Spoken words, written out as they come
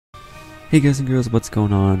Hey guys and girls, what's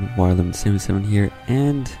going on? Warlem77 here,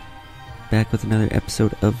 and back with another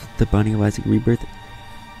episode of the Binding of Isaac Rebirth.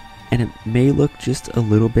 And it may look just a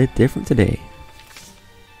little bit different today.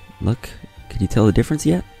 Look, can you tell the difference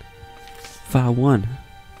yet? File 1.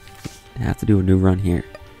 I have to do a new run here.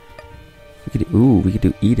 We could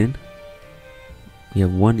do Eden. We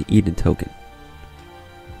have one Eden token.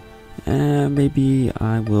 Maybe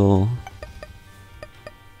I will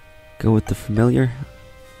go with the familiar.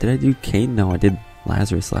 Did I do Cain? No, I did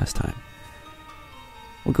Lazarus last time.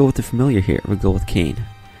 We'll go with the familiar here. We'll go with Cain.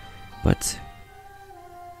 But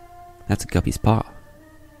that's a guppy's paw. In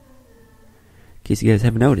case you guys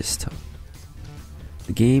haven't noticed,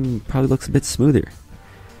 the game probably looks a bit smoother.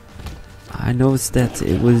 I noticed that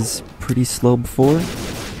it was pretty slow before,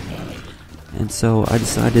 and so I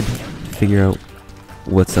decided to figure out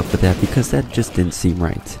what's up with that, because that just didn't seem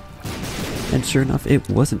right. And sure enough, it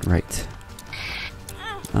wasn't right.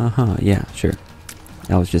 Yeah, sure.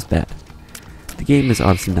 That was just bad. The game is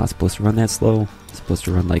obviously not supposed to run that slow. It's supposed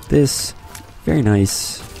to run like this. Very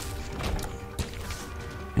nice.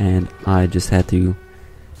 And I just had to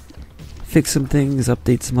fix some things,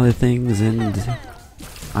 update some other things, and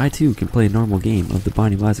I too can play a normal game of the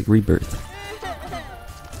Binding of Isaac Rebirth.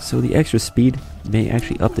 So the extra speed may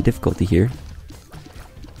actually up the difficulty here.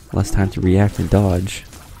 Less time to react and dodge.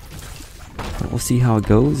 But we'll see how it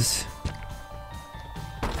goes.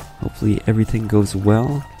 Hopefully everything goes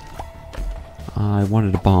well. I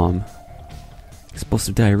wanted a bomb.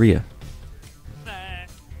 Explosive diarrhea.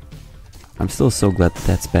 I'm still so glad that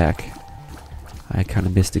that's back. I kind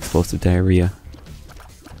of missed explosive diarrhea.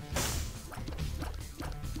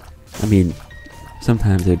 I mean,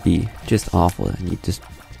 sometimes it'd be just awful and you just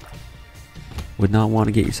would not want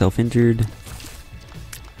to get yourself injured.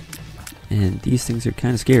 And these things are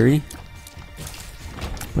kind of scary,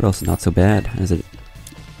 but also not so bad, as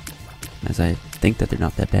I think that they're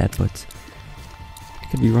not that bad, but I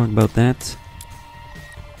could be wrong about that.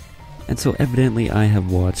 And so evidently I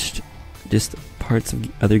have watched just parts of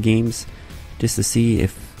other games just to see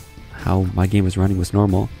if how my game was running was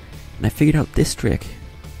normal, and I figured out this trick.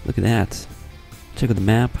 Look at that. Check out the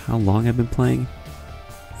map, how long I've been playing.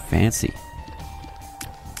 Fancy.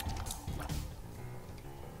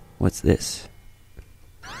 What's this?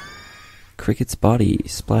 Cricket's body,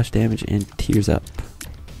 splash damage, and tears up.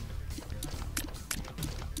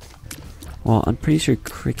 Well, I'm pretty sure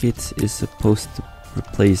Cricket is supposed to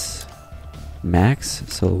replace Max,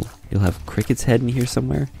 so you'll have Cricket's head in here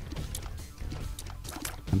somewhere.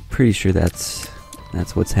 I'm pretty sure that's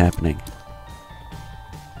what's happening.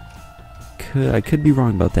 I could be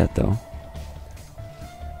wrong about that though.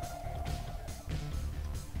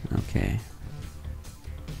 Okay.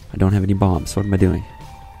 I don't have any bombs, so what am I doing?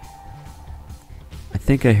 I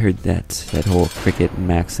think I heard that whole Cricket and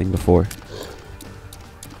Max thing before.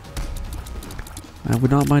 I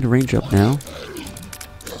would not mind a range up now.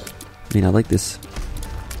 I mean, I like this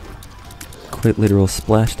quite literal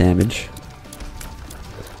splash damage,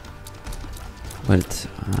 but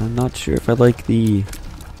I'm not sure if I like the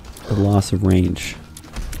loss of range.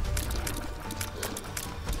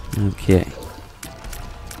 Okay.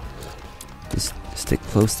 Just stick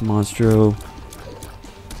close to Monstro.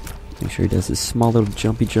 Make sure he does his small little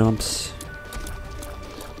jumpy jumps.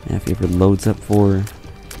 And if he ever loads up for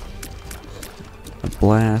a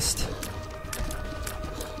blast,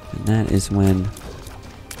 and that is when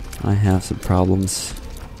I have some problems.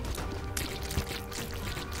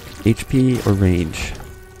 HP or range?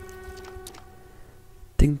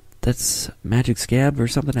 Think that's Magic Scab or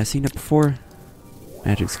something. I've seen it before.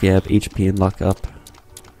 Magic Scab, HP and luck up.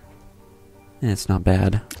 And it's not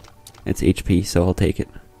bad. It's HP, so I'll take it.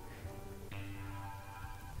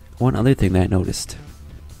 One other thing that I noticed.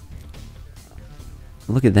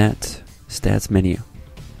 Look at that stats menu.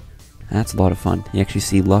 That's a lot of fun. You actually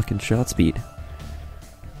see luck and shot speed.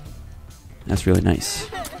 That's really nice.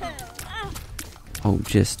 Oh,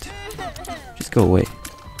 just go away.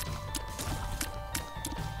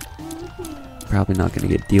 Probably not gonna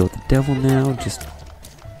get deal with the devil now.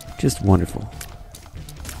 Just wonderful.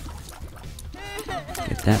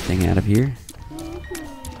 Get that thing out of here.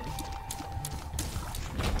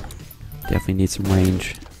 Definitely need some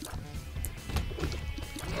range.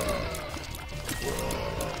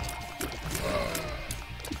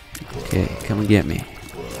 Okay, come and get me.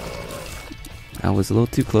 That was a little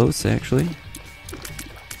too close, actually.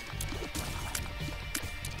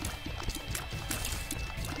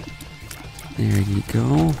 There you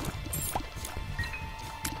go.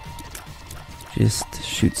 Just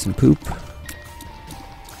shoot some poop.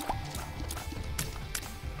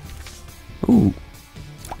 Ooh.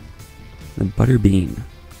 The butter bean.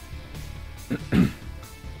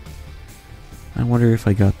 I wonder if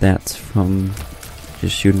I got that from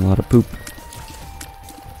just shooting a lot of poop.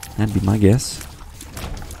 That'd be my guess.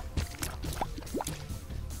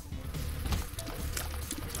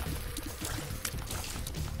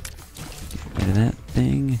 Get rid of that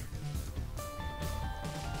thing.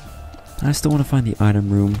 I still want to find the item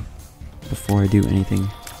room before I do anything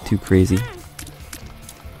too crazy.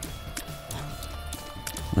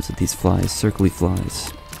 What's with these flies? Circly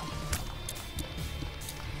flies.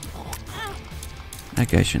 That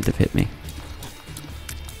guy shouldn't have hit me.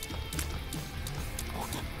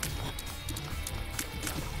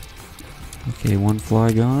 Okay, one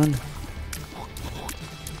fly gone.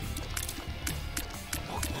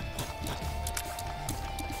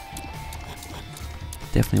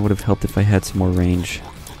 Definitely would have helped if I had some more range.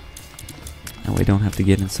 That way I don't have to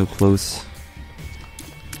get in so close.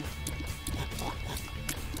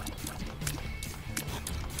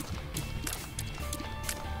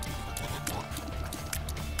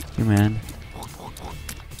 Here, man.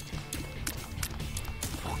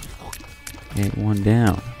 Okay, one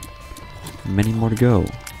down. Many more to go.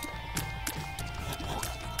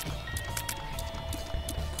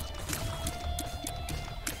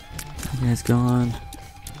 That guy's gone.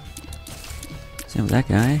 Same with that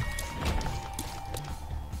guy.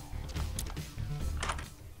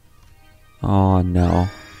 Oh no.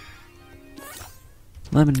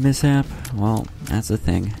 Lemon mishap. Well, that's a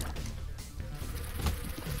thing.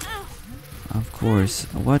 Of course.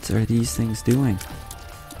 What are these things doing?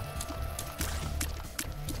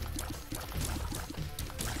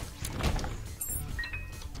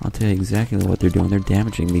 I'll tell you exactly what they're doing. They're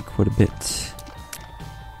damaging me quite a bit.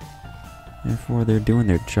 Therefore, they're doing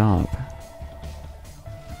their job.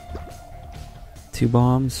 2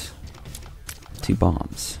 bombs. 2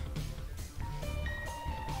 bombs.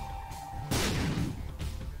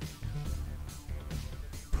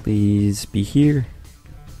 Please be here.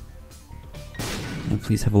 And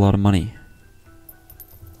please have a lot of money.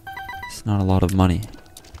 It's not a lot of money.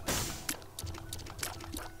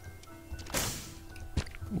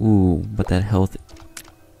 Ooh, but that health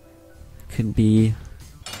could be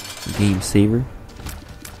a game saver.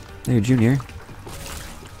 There, Junior.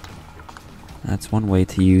 That's one way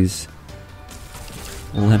to use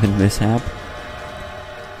Lemon Mishap.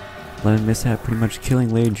 Lemon Mishap pretty much killing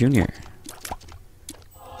Larry Jr.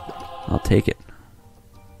 I'll take it.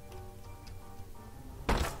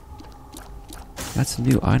 Got some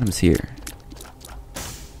new items here.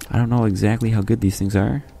 I don't know exactly how good these things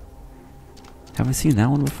are. Have I seen that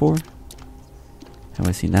one before? Have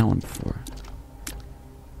I seen that one before?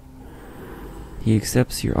 He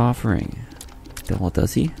accepts your offering. Well,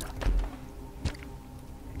 does he?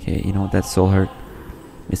 Okay, you know what? That's soul heart.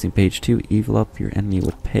 Missing page 2. Evil up, your enemy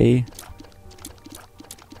will pay.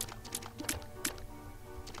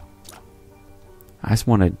 I just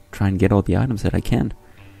want to try and get all the items that I can.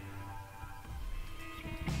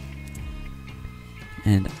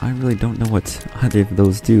 And I really don't know what either of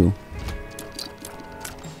those do.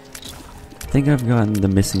 I think I've gotten the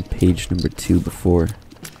missing page number 2 before.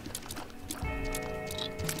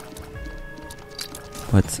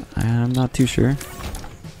 But I'm not too sure.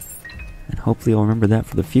 And hopefully I'll remember that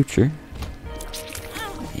for the future.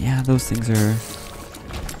 Yeah, those things are...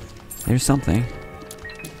 There's something.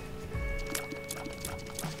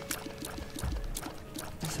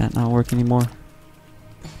 Does that not work anymore?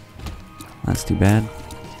 That's too bad.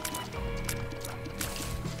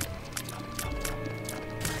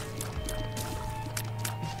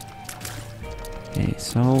 Okay,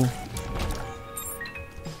 so...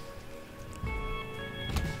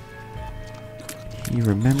 He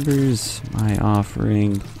remembers my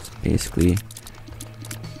offering. Basically,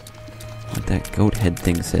 what that goat head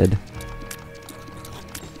thing said.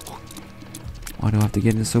 Why do I have to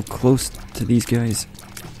get in so close to these guys?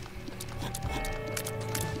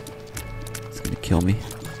 It's gonna kill me.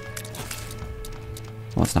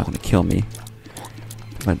 Well, it's not gonna kill me,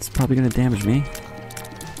 but it's probably gonna damage me.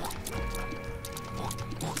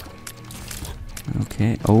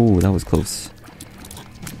 Okay. Oh, that was close.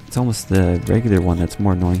 It's almost the regular one that's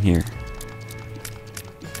more annoying here.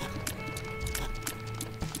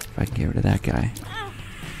 If I can get rid of that guy.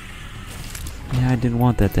 Yeah, I didn't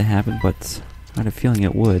want that to happen, but I had a feeling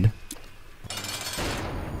it would.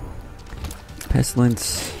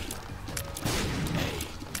 Pestilence.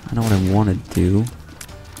 I know what I want to do.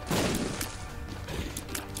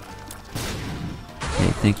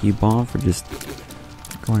 Okay, thank you, Bomb, for just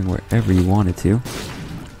going wherever you wanted to.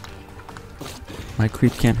 My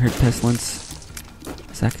creep can't hurt Pestilence.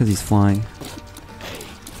 Is that because he's flying?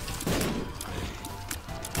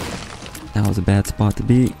 That was a bad spot to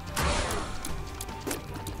be.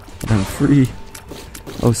 I'm free.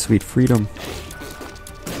 Oh, sweet freedom.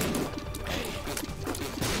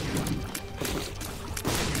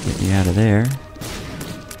 Get me out of there.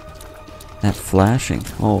 That flashing.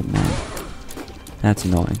 Oh, man. That's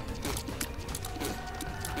annoying.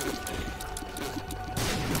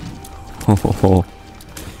 Ho ho ho.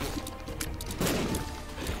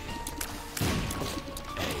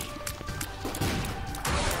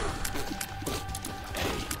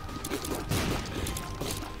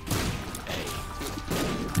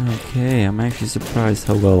 Okay, I'm actually surprised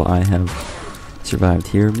how well I have survived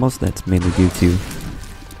here. Most of that's mainly due to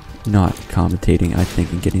not commentating, I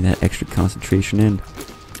think, and getting that extra concentration in.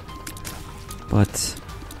 But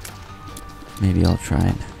maybe I'll try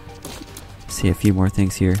and see a few more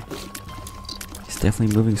things here. He's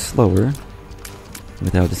definitely moving slower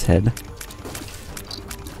without his head.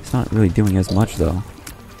 He's not really doing as much though.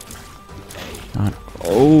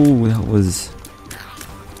 Oh, that was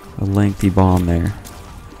a lengthy bomb there.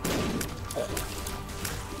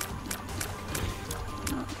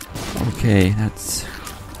 Okay, that's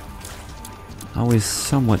always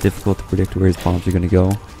somewhat difficult to predict where his bombs are going to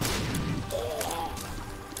go.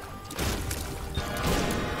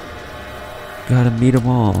 Gotta meet them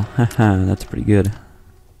all. Haha, that's pretty good.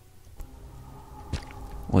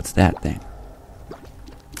 What's that thing?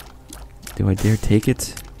 Do I dare take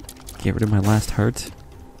it? Get rid of my last heart?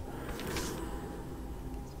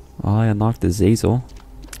 Oh, I unlocked the Zazel.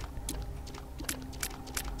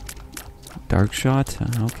 Dark shot?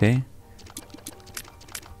 Okay.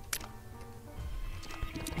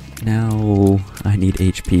 Now I need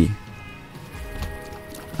HP.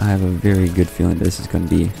 I have a very good feeling this is going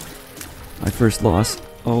to be my first loss.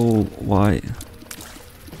 Oh, why?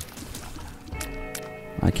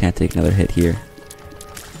 I can't take another hit here.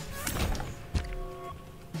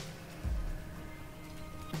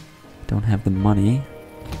 Don't have the money.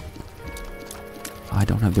 I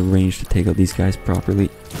don't have the range to take out these guys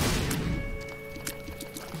properly.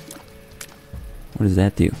 What does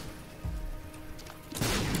that do?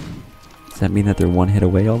 Does that mean that they're one hit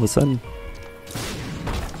away all of a sudden?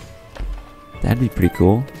 That'd be pretty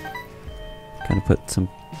cool. Kind of put some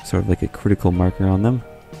sort of like a critical marker on them.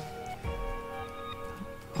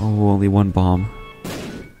 Oh, only one bomb.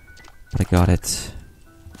 But I got it.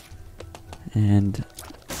 And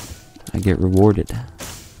I get rewarded.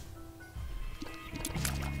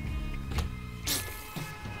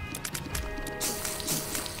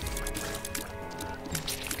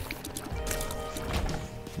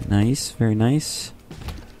 Nice, very nice.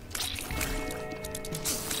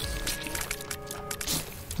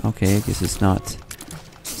 Okay, I guess it's not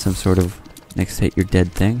some sort of next hit you're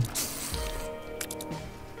dead thing.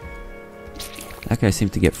 That guy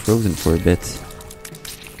seemed to get frozen for a bit.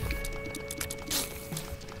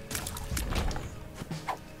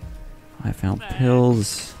 I found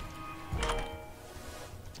pills.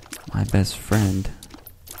 My best friend.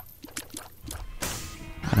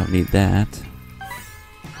 I don't need that.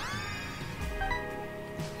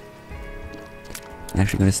 I'm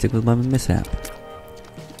actually going to stick with Lemon Mishap.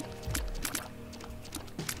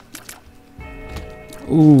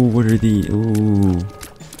 Ooh, what are the... Ooh.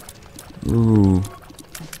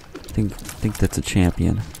 I think that's a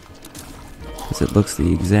champion. Because it looks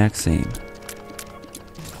the exact same.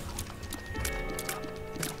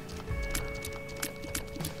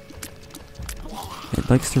 It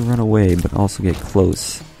likes to run away, but also get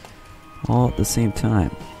close. All at the same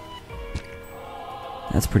time.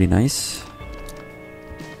 That's pretty nice.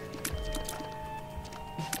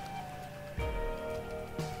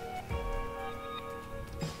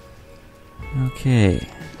 Okay.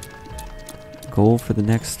 Goal for the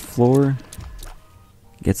next floor.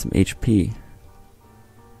 Get some HP.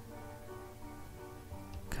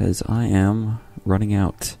 Because I am running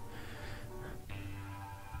out.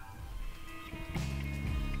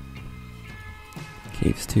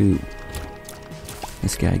 Caves 2.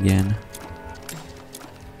 This guy again.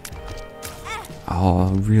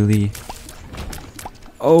 Oh, really?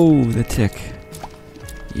 Oh, the tick.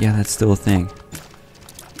 Yeah, that's still a thing.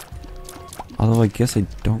 Although I guess I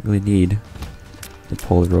don't really need the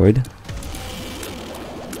Polaroid.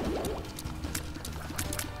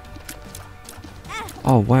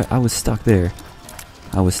 Oh, why? I was stuck there.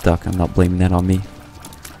 I was stuck. I'm not blaming that on me.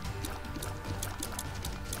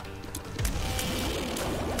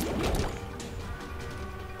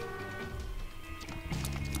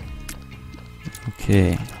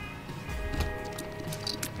 Okay.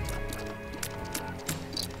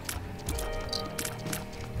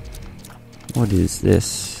 What is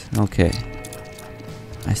this? Okay.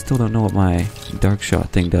 I still don't know what my dark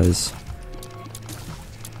shot thing does.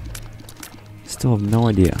 Still have no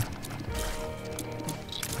idea.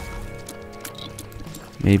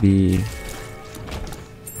 Maybe...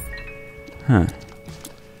 Huh.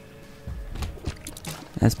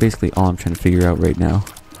 That's basically all I'm trying to figure out right now.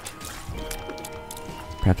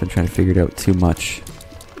 Perhaps I'm trying to figure it out too much.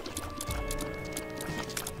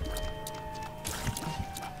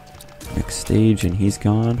 Next stage, and he's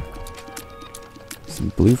gone. Some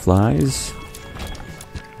blue flies.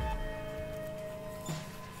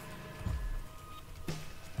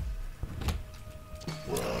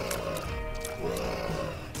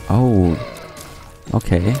 Oh,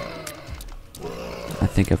 okay. I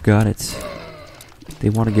think I've got it. They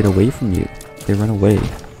want to get away from you. They run away.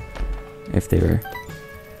 If they're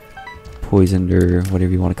poisoned or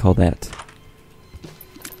whatever you want to call that.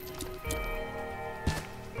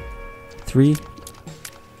 3.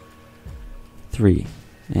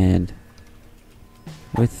 And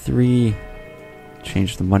with 3,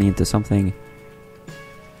 change the money into something.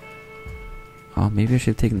 Oh, maybe I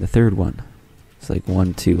should have taken the third one. It's like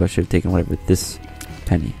 1, 2. I should have taken whatever this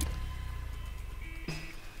penny.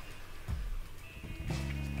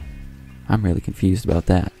 I'm really confused about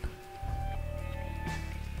that.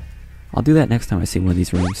 I'll do that next time I see one of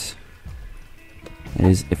these rooms. That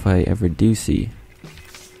is, if I ever do see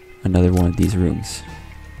another one of these rooms.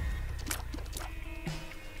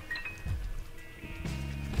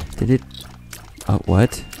 Did it... Oh,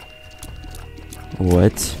 what?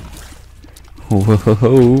 What?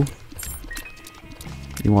 Whoa!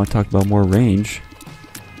 You want to talk about more range?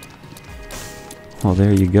 Well,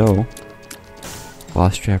 there you go.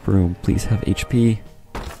 Boss trap room. Please have HP.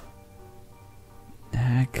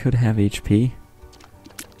 I could have HP.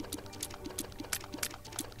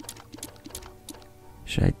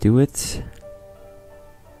 Should I do it?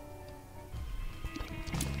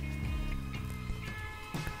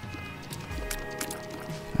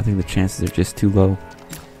 I think the chances are just too low.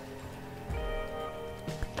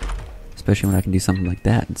 Especially when I can do something like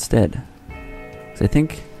that instead. So I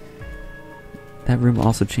think that room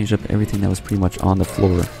also changed up everything that was pretty much on the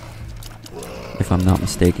floor. If I'm not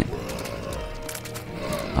mistaken.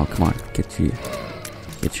 Oh, come on. Get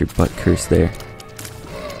your butt cursed there.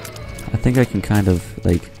 I think I can kind of,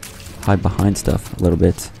 like, hide behind stuff a little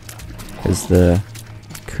bit. Because the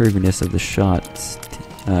curviness of the shot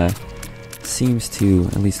seems to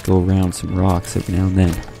at least go around some rocks every now and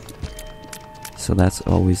then. So that's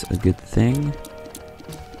always a good thing.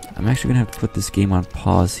 I'm actually going to have to put this game on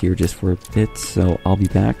pause here just for a bit, so I'll be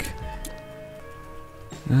back.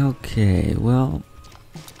 Okay, well,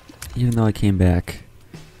 even though I came back,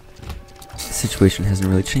 the situation hasn't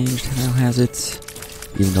really changed now, has it?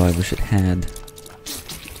 Even though I wish it had.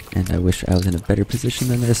 And I wish I was in a better position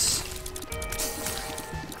than this.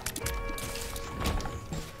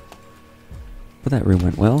 But that room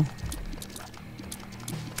went well.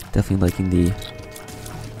 Definitely liking the...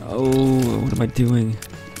 Oh, what am I doing?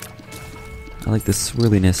 I like the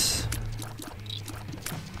swirliness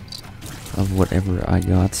of whatever I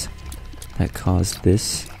got that caused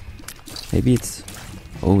this. Maybe it's...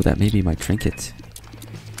 Oh, that may be my trinket.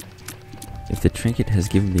 If the trinket has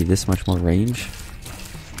given me this much more range,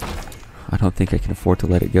 I don't think I can afford to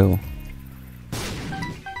let it go.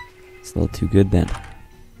 It's a little too good then.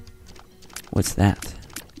 What's that?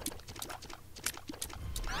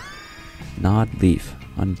 Nod leaf.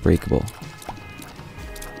 Unbreakable.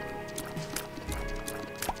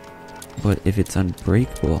 But if it's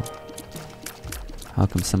unbreakable, how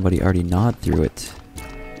come somebody already gnawed through it?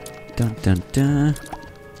 Dun dun dun.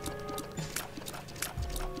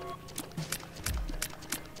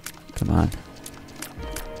 Come on.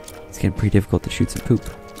 It's getting pretty difficult to shoot some poop.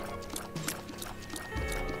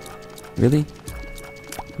 Really?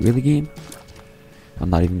 Really, game? I'm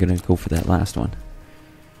not even gonna go for that last one.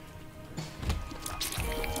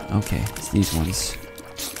 Okay, it's these ones.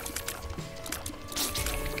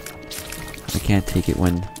 I can't take it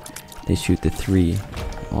when they shoot the 3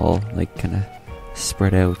 all, like, kinda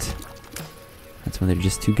spread out. That's when they're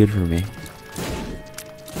just too good for me.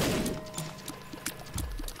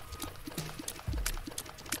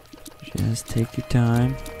 Just take your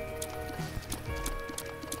time.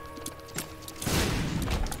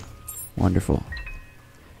 Wonderful.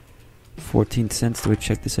 14 cents. Do I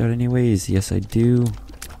check this out anyways? Yes, I do.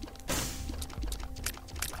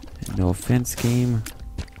 And no offense, game.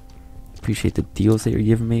 Appreciate the deals that you're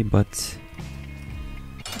giving me, but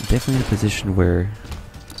I'm definitely in a position where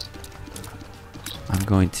I'm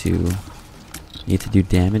going to need to do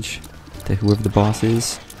damage to whoever the boss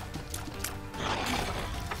is.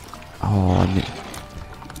 Oh, I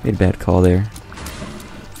made a bad call there.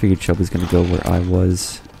 Figured Chubb was going to go where I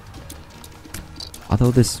was.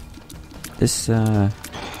 Although this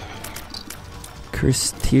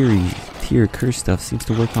cursed tier curse stuff seems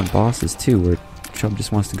to work on bosses too, where Chub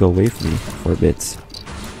just wants to go away from me for a bit.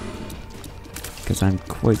 Because I'm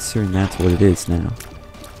quite certain that's what it is now.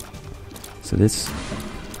 So this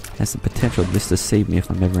has the potential just to save me if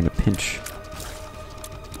I'm ever in a pinch.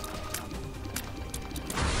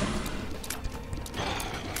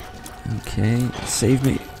 Okay, save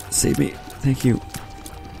me, thank you.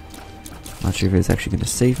 Not sure if it's actually going to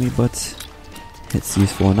save me, but it's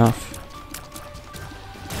useful enough.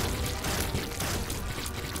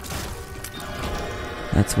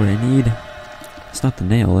 That's what I need. It's not the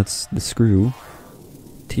nail, it's the screw.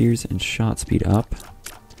 Tears and shot speed up.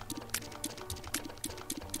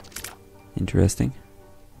 Interesting.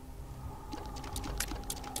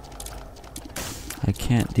 I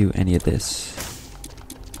can't do any of this.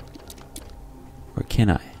 Or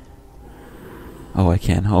can I? Oh, I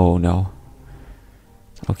can. Oh no.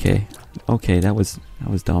 Okay. Okay, that was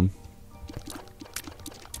dumb.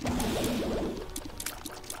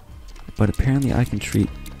 But apparently I can treat...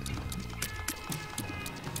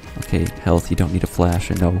 Okay, health, you don't need a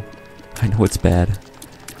flash, I know it's bad.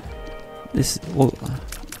 This, well,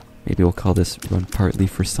 maybe we'll call this run partly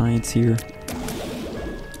for science here.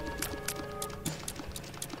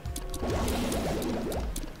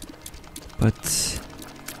 But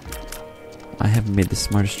I haven't made the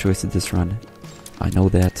smartest choice at this run. I know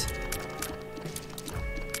that.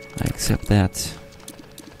 I accept that.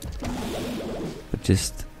 But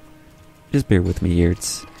just bear with me here.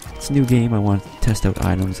 It's a new game. I want to test out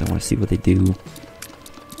items. I want to see what they do.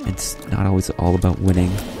 It's not always all about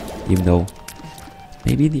winning, even though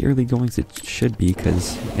maybe in the early goings it should be,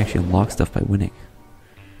 because you actually unlock stuff by winning.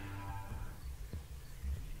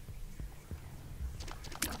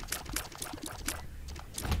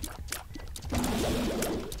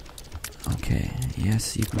 Okay,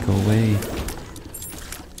 yes, you can go away.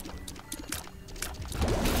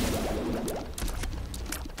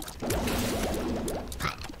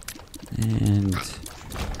 And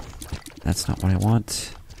that's not what I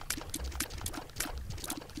want.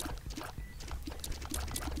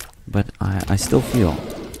 But I still feel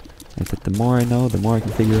like that the more I know, the more I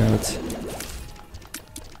can figure out,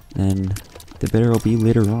 then the better I'll be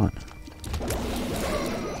later on.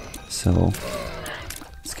 So,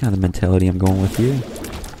 it's kind of the mentality I'm going with here.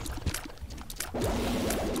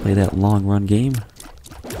 Play that long run game.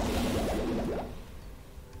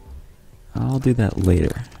 I'll do that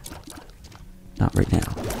later. Not right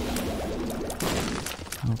now.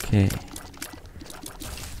 Okay.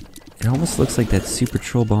 It almost looks like that super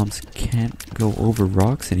troll bombs can't go over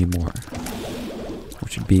rocks anymore,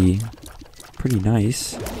 which would be pretty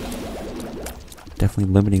nice.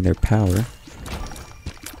 Definitely limiting their power.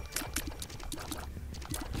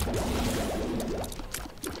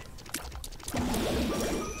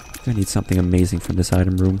 I need something amazing from this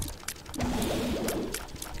item room,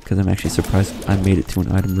 because I'm actually surprised I made it to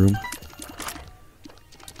an item room.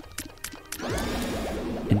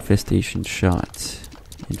 Infestation shot.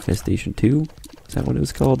 Infestation 2? Is that what it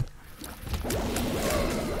was called?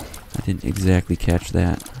 I didn't exactly catch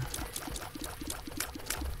that.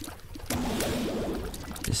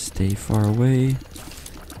 Just stay far away.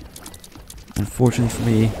 Unfortunately for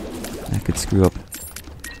me, that could screw up.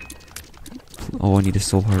 Oh, I need a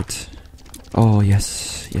soul heart. Oh,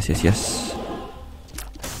 yes. Yes, yes, yes.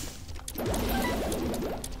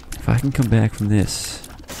 If I can come back from this...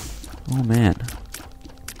 Oh, man.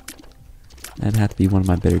 That'd have to be one of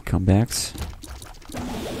my better comebacks.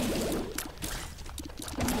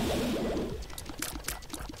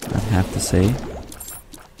 I'd have to say.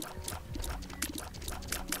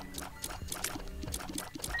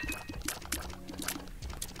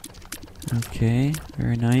 Okay,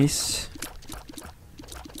 very nice.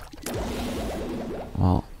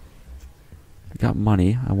 Well, I got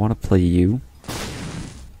money. I want to play you.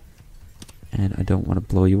 And I don't want to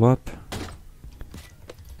blow you up.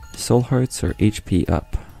 Soul hearts or HP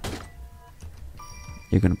up?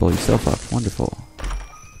 You're gonna blow yourself up. Wonderful.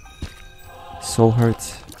 Soul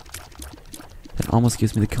heart. That almost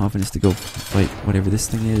gives me the confidence to go fight whatever this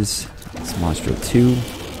thing is. It's Monstro 2.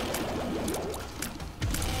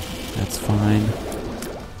 That's fine.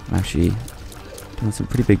 I'm actually doing some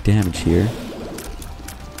pretty big damage here.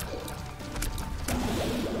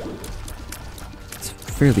 It's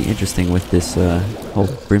fairly interesting with this whole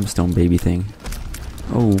brimstone baby thing.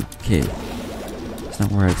 Okay. It's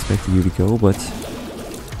not where I expected you to go, but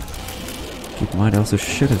keep in mind I also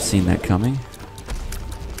should have seen that coming.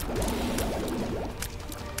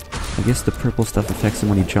 I guess the purple stuff affects him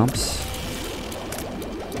when he jumps.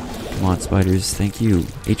 Come on, spiders, thank you.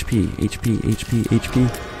 HP, HP, HP, HP.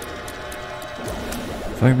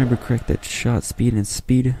 If I remember correct, that shot speed and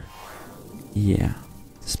speed Yeah,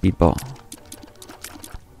 speedball.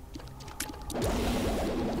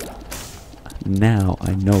 Now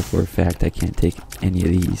I know for a fact I can't take any of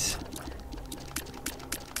these.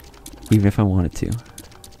 Even if I wanted to.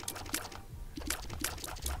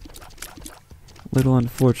 Little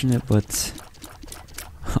unfortunate, but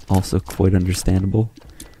also quite understandable.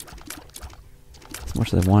 As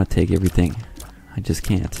much as I want to take everything, I just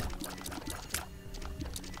can't.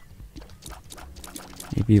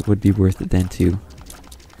 Maybe it would be worth it then to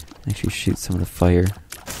actually shoot some of the fire.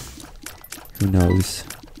 Who knows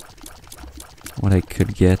what I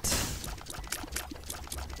could get.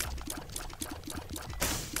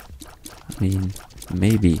 I mean,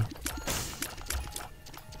 maybe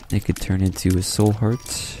it could turn into a soul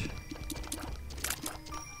heart.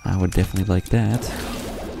 I would definitely like that.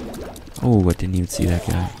 Oh, I didn't even see that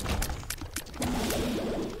guy.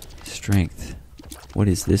 Strength. What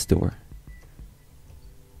is this door?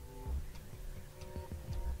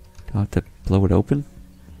 Do I have to blow it open?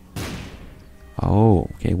 Oh,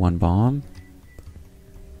 okay, 1 bomb.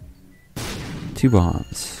 2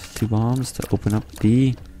 bombs. 2 bombs to open up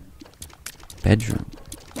the bedroom.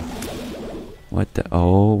 What the?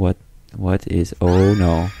 Oh, what is? Oh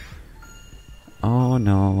no. Oh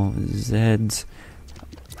no. Zeds.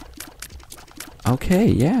 Okay,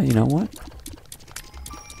 yeah, you know what?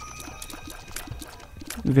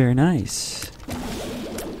 Very nice.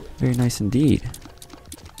 Very nice indeed.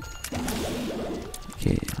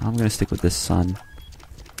 Okay, I'm gonna stick with the sun.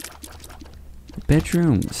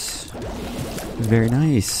 Bedrooms. Very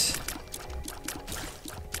nice.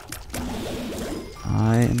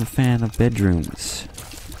 I am a fan of bedrooms.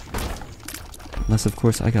 Unless, of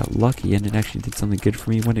course, I got lucky and it actually did something good for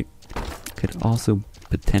me when it could also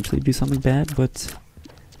potentially do something bad, but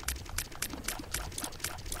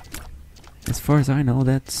as far as I know,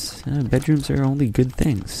 that's bedrooms are only good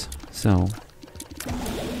things. So,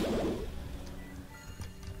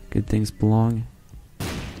 good things belong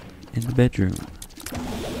in the bedroom.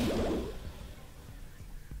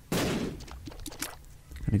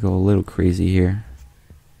 Gonna go a little crazy here.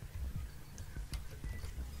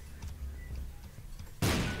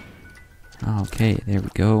 Okay, there we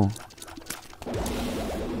go.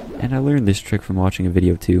 And I learned this trick from watching a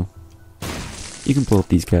video too. You can blow up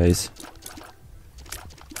these guys.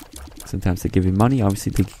 Sometimes they give you money,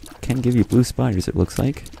 obviously they can give you blue spiders, it looks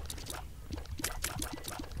like.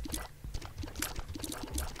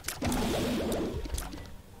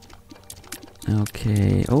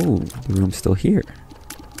 Okay, oh, the room's still here.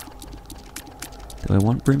 Do I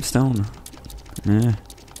want brimstone? Do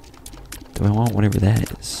I want whatever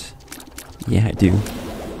that is? Yeah, I do.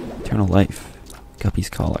 Eternal life. Guppy's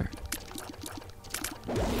collar.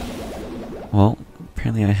 Well,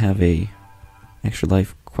 apparently I have a extra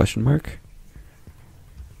life question mark.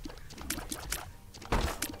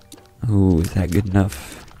 Ooh, is that good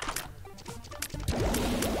enough?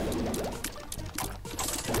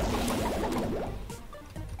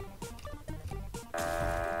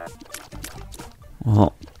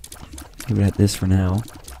 Well, leave it at this for now.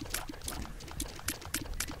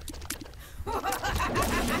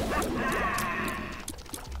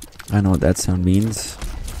 I know what that sound means.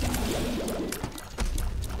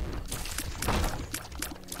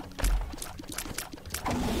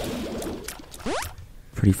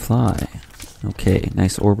 Pretty fly. Okay,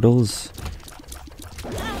 nice orbitals.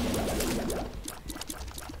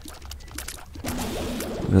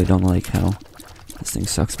 I really don't like how this thing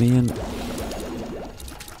sucks me in.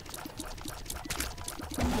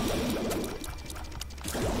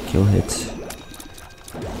 Kill hit.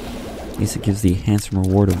 At least it gives the handsome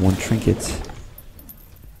reward of 1 trinket.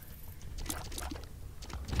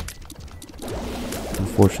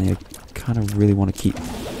 Unfortunately, I kind of really want to keep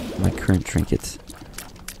my current trinket.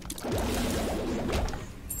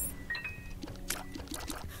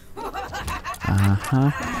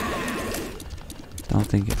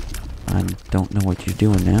 I don't know what you're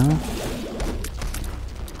doing now.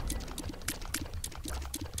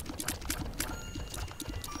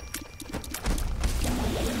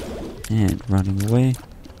 And running away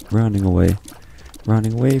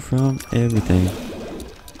from everything.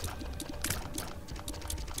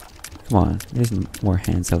 Come on, there's more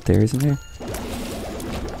hands out there, isn't there?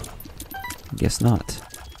 Guess not.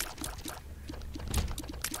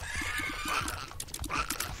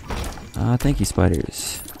 Thank you,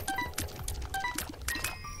 spiders.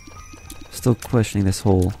 Still questioning this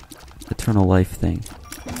whole eternal life thing.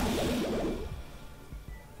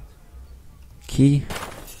 Key.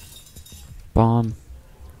 Bomb.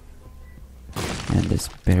 And this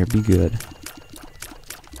better be good.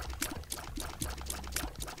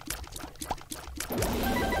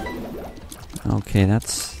 Okay,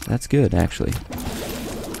 that's good, actually.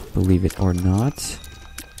 Believe it or not.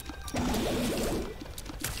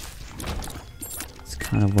 It's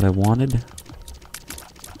kind of what I wanted.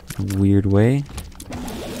 In a weird way.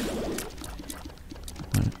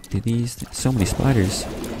 What do these... So many spiders.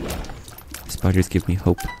 Spiders give me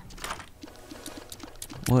hope.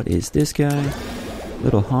 What is this guy?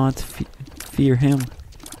 Little haunt. Fear him.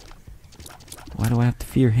 Why do I have to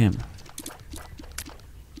fear him?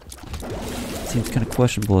 Seems kind of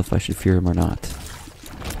questionable if I should fear him or not.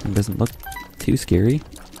 It doesn't look too scary.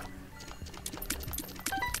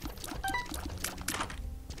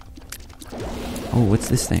 Oh, what's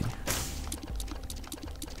this thing?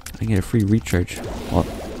 I get a free recharge. Well,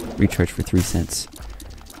 recharge for 3 cents.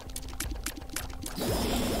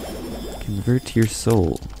 Convert your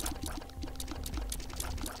soul.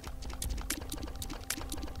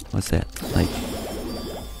 What's that? Like...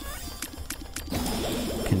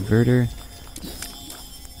 Converter?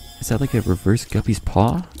 Is that like a reverse Guppy's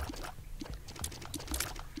paw?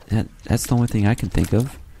 That's the only thing I can think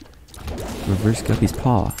of. Reverse Guppy's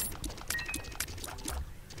paw.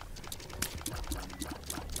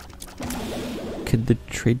 Could the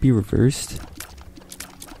trade be reversed?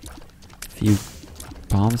 A few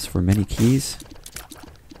bombs for many keys?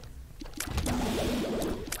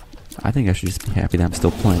 I think I should just be happy that I'm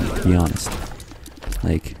still playing, to be honest.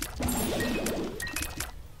 Like...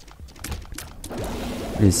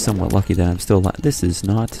 It is somewhat lucky that I'm still alive. This is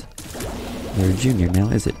not Larry Jr. now,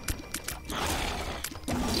 is it?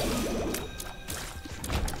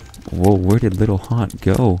 Whoa, where did Little Haunt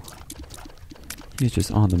go? He's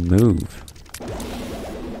just on the move.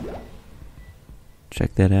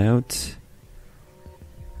 Check that out.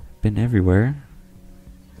 Been everywhere.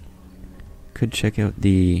 Could check out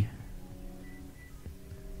the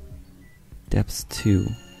depths too.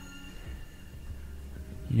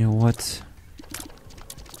 You know what?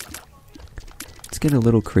 Let's get a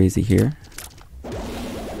little crazy here.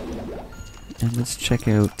 And let's check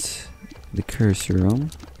out the cursor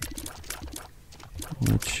room.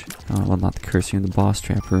 Which, well, not the cursor room, the boss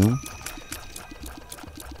trap room.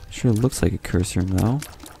 Sure looks like a cursor room though.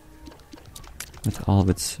 With all of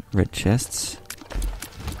its red chests.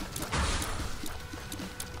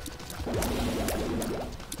 A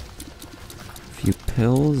few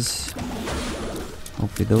pills.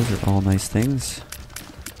 Hopefully those are all nice things.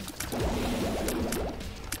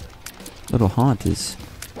 Little Haunt is...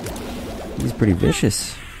 He's pretty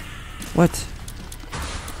vicious. What?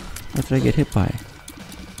 What did I get hit by?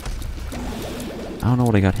 I don't know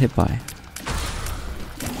what I got hit by.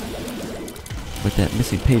 But that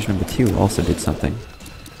missing page number 2 also did something.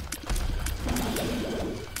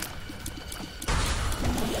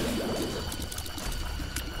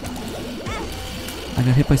 I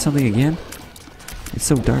got hit by something again? It's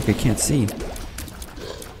so dark I can't see.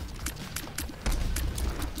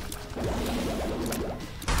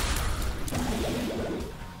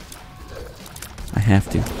 I have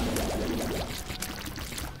to.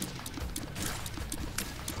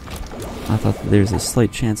 I thought that there's a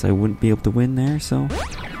slight chance I wouldn't be able to win there, so...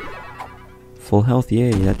 Full health,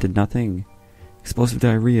 yay, that did nothing. Explosive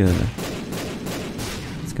diarrhea.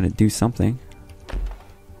 It's gonna do something.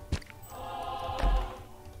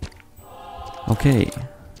 Okay,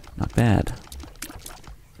 not bad.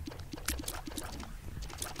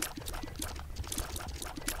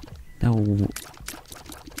 Now,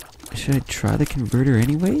 should I try the converter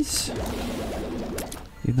anyways?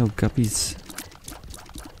 Even though Guppy's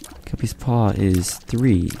paw is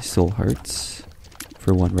 3 soul hearts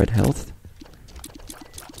for 1 red health.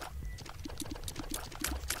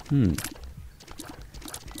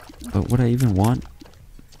 But would I even want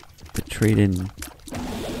to trade in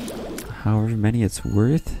however many it's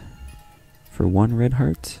worth for 1 red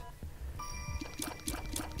heart?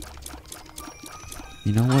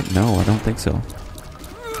 You know what? No, I don't think so.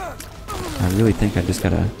 I really think I just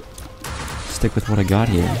gotta stick with what I got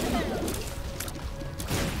here.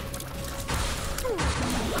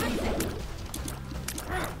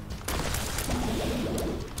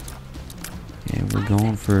 Okay, we're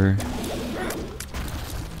going for...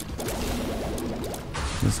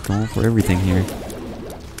 Just going for everything here.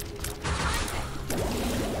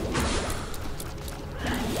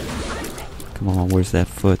 Come on, where's that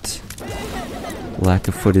foot? Lack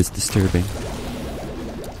of foot is disturbing.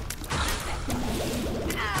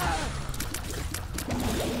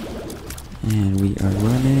 And we are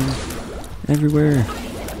running everywhere.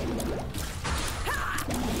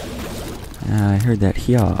 I heard that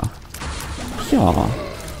hyaw. Hyaw.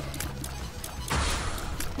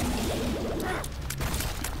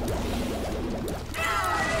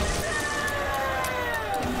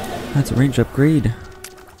 That's a range upgrade.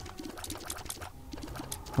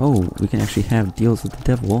 Oh, we can actually have deals with the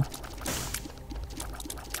devil.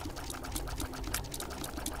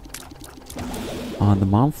 On the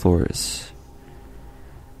mom floors.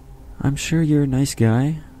 I'm sure you're a nice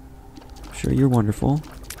guy. I'm sure you're wonderful.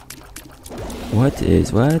 What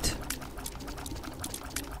is what?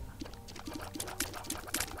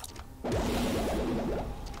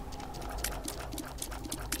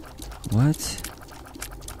 What?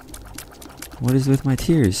 What is with my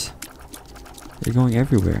tears? They're going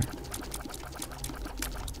everywhere.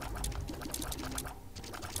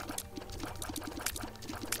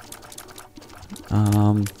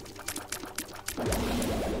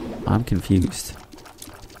 I'm confused.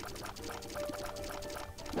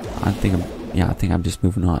 I think I'm just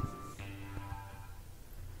moving on.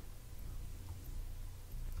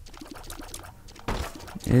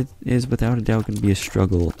 It is without a doubt going to be a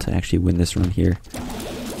struggle to actually win this run here.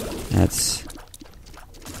 That's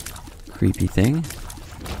a creepy thing.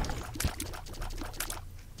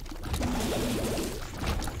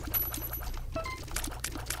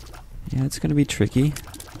 Yeah, it's going to be tricky.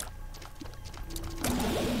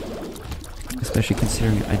 Especially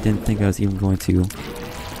considering I didn't think I was even going to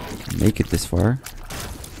make it this far.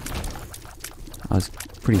 I was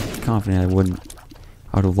pretty confident I would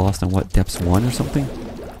have lost on what, depths 1 or something?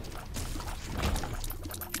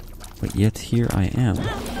 But yet here I am.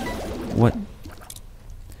 What?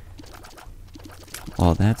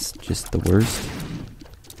 Oh, that's just the worst.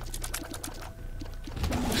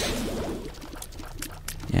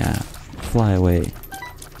 Yeah, fly away.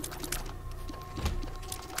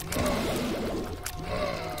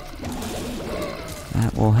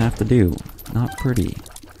 That will have to do. Not pretty.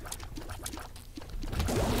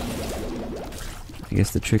 I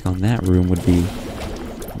guess the trick on that room would be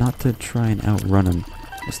not to try and outrun them.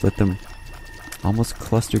 Just let them almost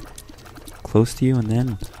cluster close to you, and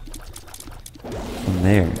then from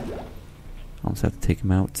there, almost have to take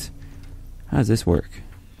them out. How does this work?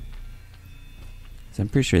 'Cause I'm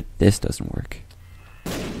pretty sure this doesn't work.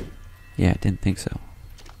 Yeah, I didn't think so.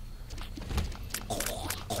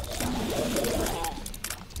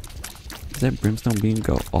 Does that brimstone beam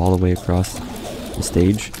go all the way across the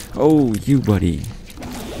stage? Oh, you buddy.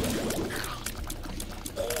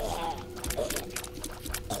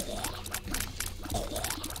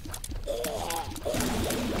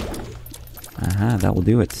 Aha, that will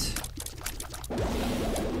do it.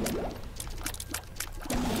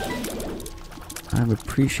 I'm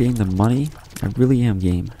appreciating the money. I really am,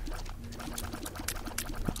 game.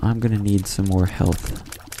 But I'm gonna need some more health.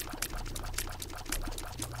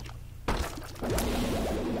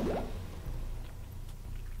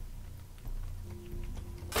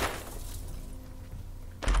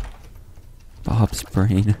 Bob's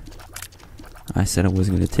brain. I said I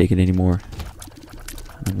wasn't gonna take it anymore.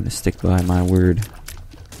 I'm gonna stick by my word.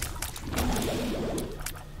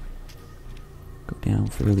 Go down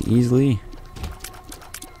fairly easily.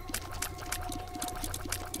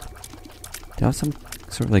 Do I have some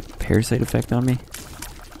sort of like parasite effect on me?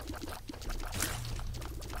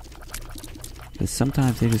 Because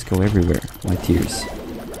sometimes they just go everywhere, my tears.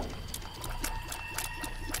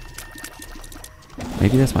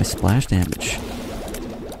 Maybe that's my splash damage.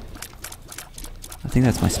 I think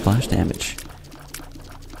that's my splash damage.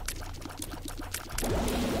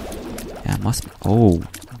 Yeah, it must be. Oh,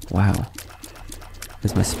 wow.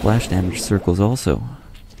 There's my splash damage circles also.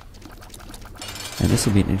 And this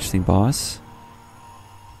will be an interesting boss.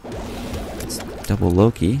 It's double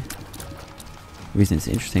Loki. The reason it's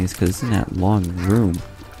interesting is because it's in that long room.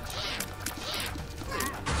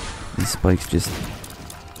 These spikes just...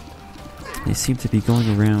 they seem to be going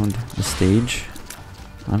around the stage.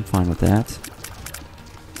 I'm fine with that.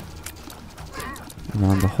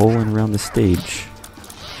 Around the hole and around the stage.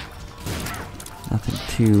 Nothing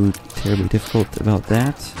too terribly difficult about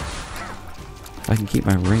that. If I can keep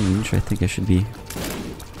my range, I think I should be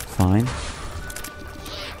fine.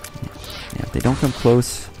 Yeah, if they don't come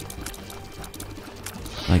close,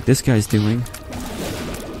 like this guy's doing,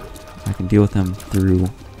 I can deal with them through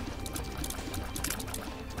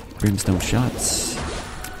brimstone shots.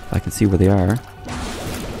 If I can see where they are.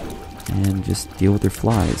 And just deal with their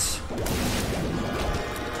flies.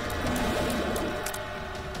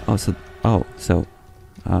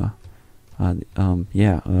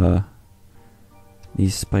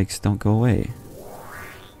 These spikes don't go away.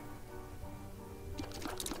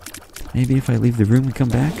 Maybe if I leave the room and come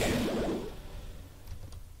back?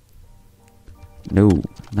 No,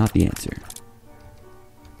 not the answer.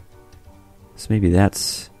 So maybe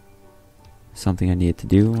that's something I need to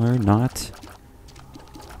do, or not.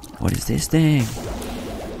 What is this thing?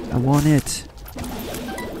 I want it.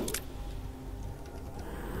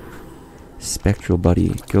 Spectral buddy.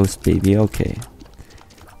 Ghost baby. Okay.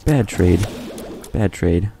 Bad trade. Bad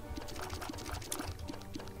trade.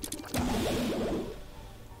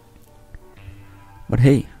 But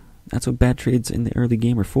hey, that's what bad trades in the early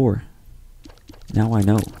game are for. Now I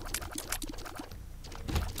know.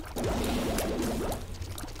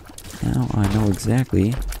 Now I know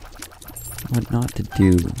exactly what not to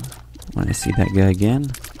do. When I see that guy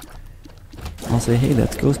again, I'll say, hey,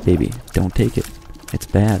 that's Ghost Baby. Don't take it. It's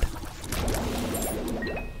bad.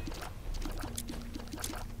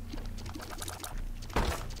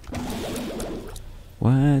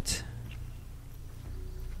 What?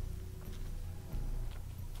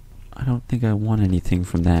 I don't think I want anything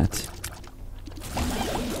from that.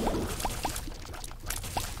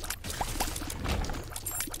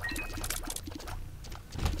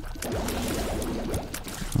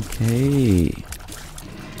 Okay.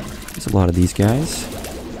 There's a lot of these guys.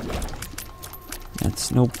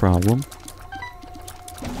 That's no problem.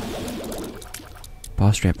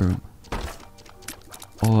 Boss trap room.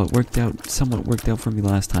 Oh, it worked out. Somewhat worked out for me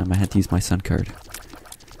last time. I had to use my sun card.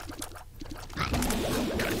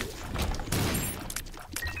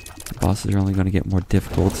 The bosses are only going to get more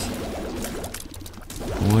difficult.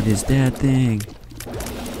 What is that thing?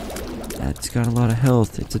 That's got a lot of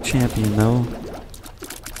health. It's a champion, though.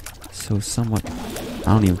 So somewhat...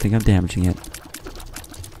 I don't even think I'm damaging it.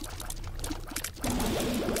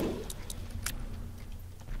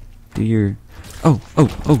 Do your... Oh!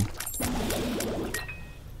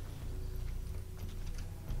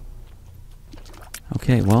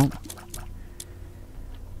 Okay, well...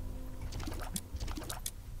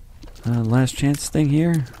 last chance thing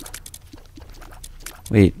here?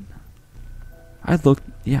 Wait. I looked...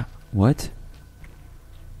 Yeah, what?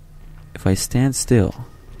 If I stand still...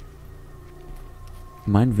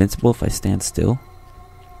 Am I invincible if I stand still?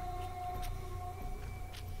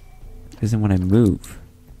 Because then when I move...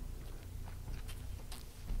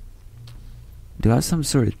 Do I have some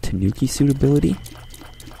sort of Tanuki suit ability?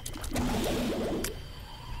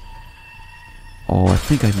 Oh, I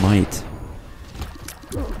think I might.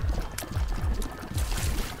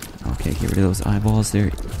 Okay, get rid of those eyeballs.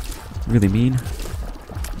 They're really mean.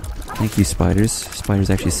 Thank you, spiders. Spiders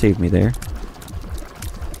actually saved me there.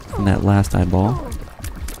 From that last eyeball.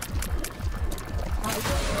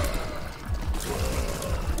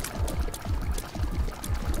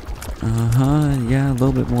 Yeah, a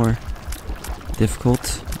little bit more difficult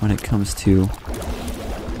when it comes to...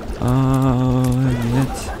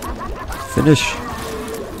 Finish!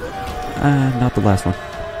 Not the last one.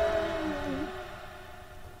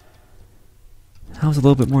 That was a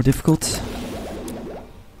little bit more difficult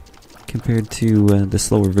compared to the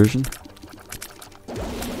slower version.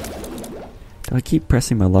 Do I keep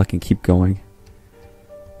pressing my luck and keep going?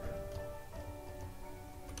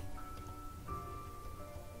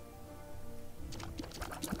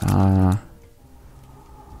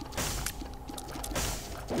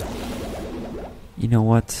 You know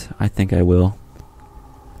what? I think I will.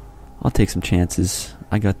 I'll take some chances.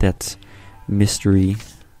 I got that mystery.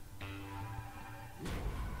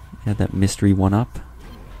 Yeah, that mystery one up.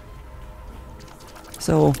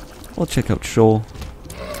 So, we'll check out Shoal.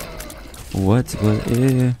 What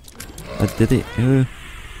did it?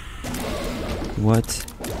 What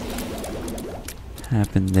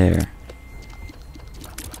happened there?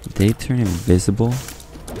 Did they turn invisible?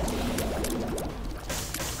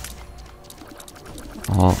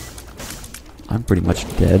 Oh, I'm pretty much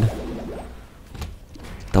dead.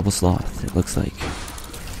 Double sloth, it looks like.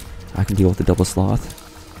 I can deal with the double sloth.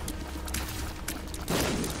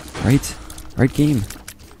 Right? Right, game.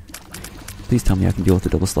 Please tell me I can deal with the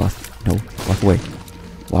double sloth. No, walk away.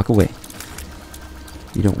 Walk away.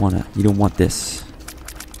 You don't wanna, you don't want this.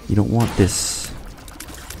 You don't want this.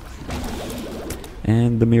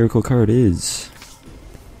 And the miracle card is...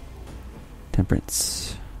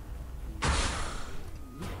 Temperance.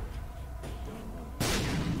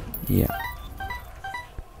 Yeah.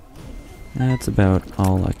 That's about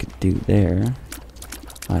all I could do there,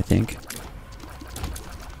 I think.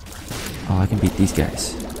 Oh, I can beat these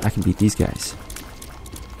guys. I can beat these guys.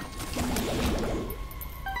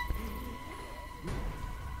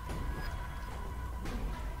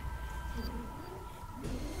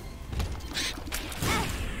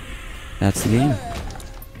 That's the game.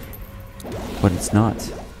 But it's not.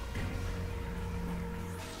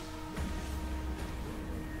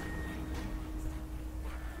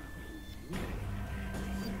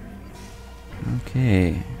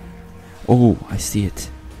 Okay. Oh, I see it.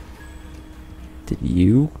 Did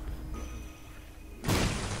you?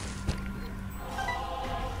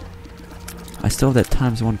 I still have that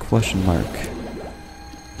 ×1 question mark.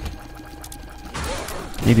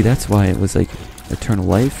 Maybe that's why it was like eternal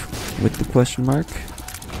life with the question mark.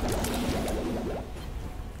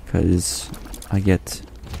 Because I get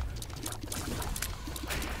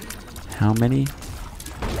how many?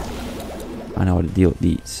 I know how to deal with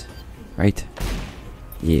these, right?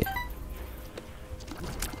 Yeah.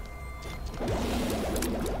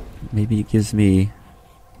 Maybe it gives me...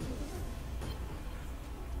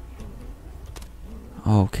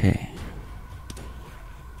 Okay.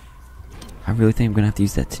 I really think I'm gonna have to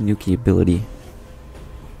use that Tanuki ability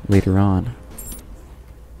later on.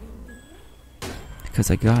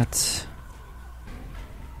 Because I got...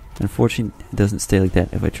 Unfortunately, it doesn't stay like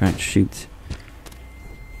that if I try and shoot.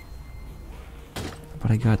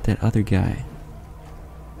 But I got that other guy.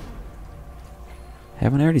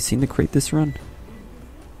 Haven't I already seen the crate this run?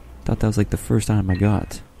 Thought that was like the first item I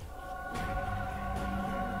got.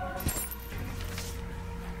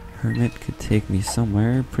 Hermit could take me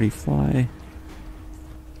somewhere. Pretty fly.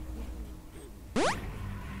 So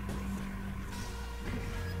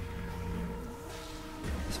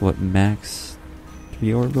what, max 3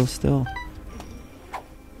 orbals still?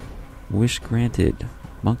 Wish granted.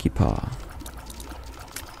 Monkey paw.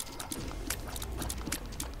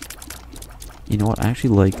 You know what, I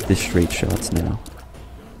actually like the straight shots now.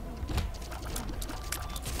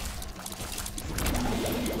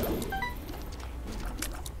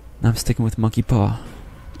 I'm sticking with monkey paw.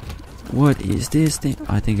 What is this thing?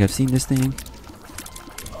 I think I've seen this thing.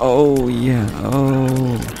 Oh yeah,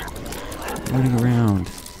 oh. Running around.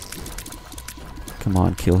 Come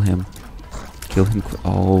on, kill him. Kill him.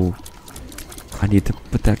 Oh. I need to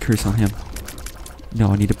put that curse on him.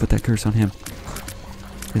 No, I need to put that curse on him.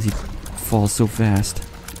 Because he falls so fast.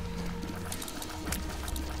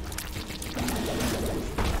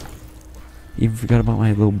 Even forgot about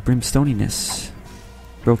my little brimstoniness.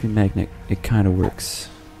 Broken magnet, it kind of works.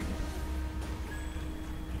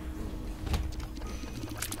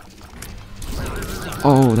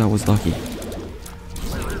 Oh, that was lucky.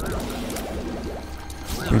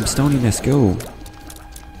 Brimstoniness, go!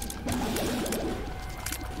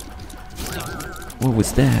 What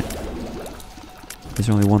was that? Is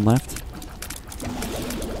there only one left?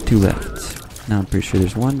 2 left. Now I'm pretty sure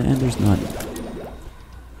there's one and there's none.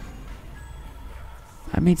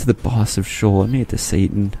 I made it to the boss of Shoal. I made it to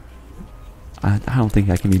Satan. I don't think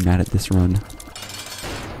I can be mad at this run.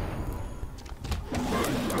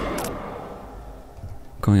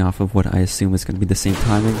 Going off of what I assume is going to be the same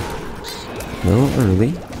timing. A little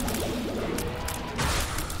early.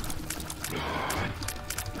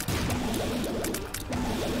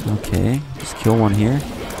 Okay, just kill one here.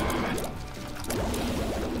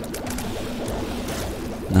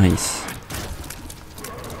 Nice.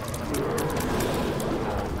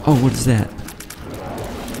 Oh, what is that?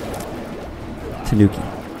 Tanuki.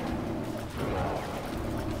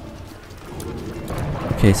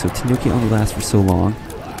 Okay, so Tanuki only lasts for so long.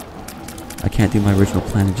 I can't do my original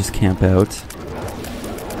plan and just camp out.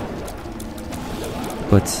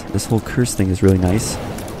 But this whole curse thing is really nice.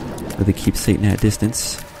 Where they keep Satan at a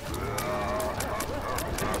distance.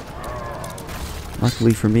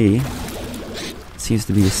 Luckily for me, it seems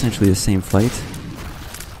to be essentially the same fight.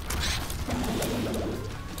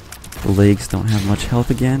 The legs don't have much health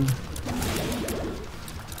again.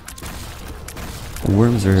 The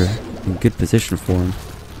worms are in good position for him.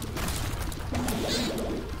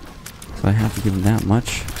 So I have to give him that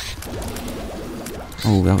much.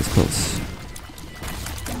 Oh, that was close.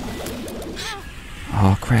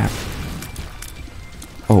 Oh, crap.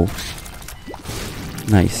 Oh.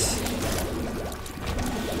 Nice.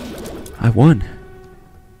 I won.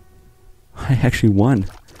 I actually won.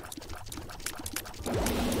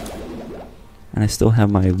 And I still have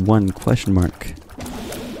my 1 question mark.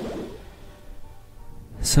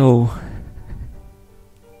 So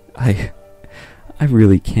I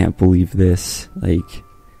really can't believe this. Like,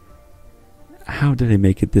 how did I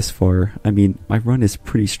make it this far? I mean, my run is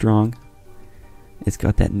pretty strong. It's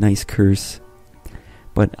got that nice curse.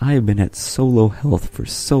 But I have been at so low health for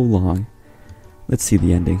so long. Let's see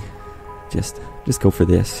the ending. Just go for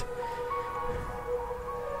this.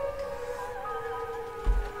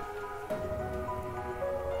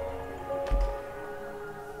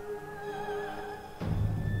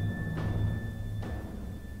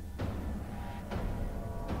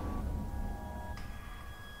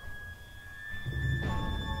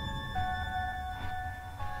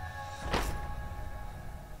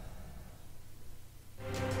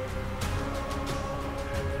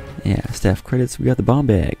 Yeah, staff credits, we got the bomb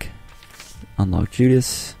bag. Unlock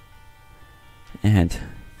Judas. And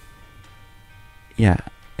yeah,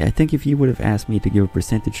 I think if you would have asked me to give a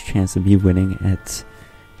percentage chance of me winning at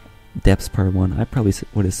Depths Part 1, I probably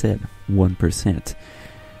would have said 1%.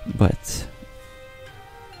 But,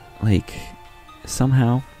 like,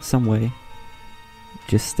 somehow, some way,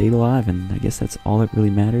 just stayed alive, and I guess that's all that really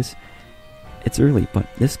matters. It's early, but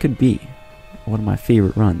this could be one of my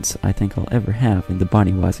favorite runs I think I'll ever have in the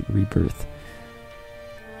Binding of Isaac Rebirth.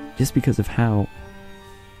 Just because of how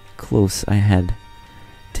close I had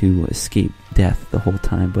to escape death the whole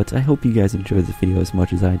time. But I hope you guys enjoyed this video as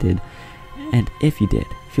much as I did. And if you did,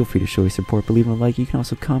 feel free to show your support by leaving a like. You can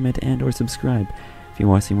also comment and or subscribe if you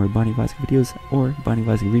want to see more Binding of Isaac videos or Binding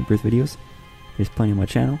of Isaac Rebirth videos. There's plenty on my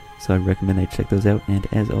channel, so I recommend that you check those out. And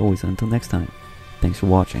as always, until next time, thanks for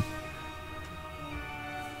watching.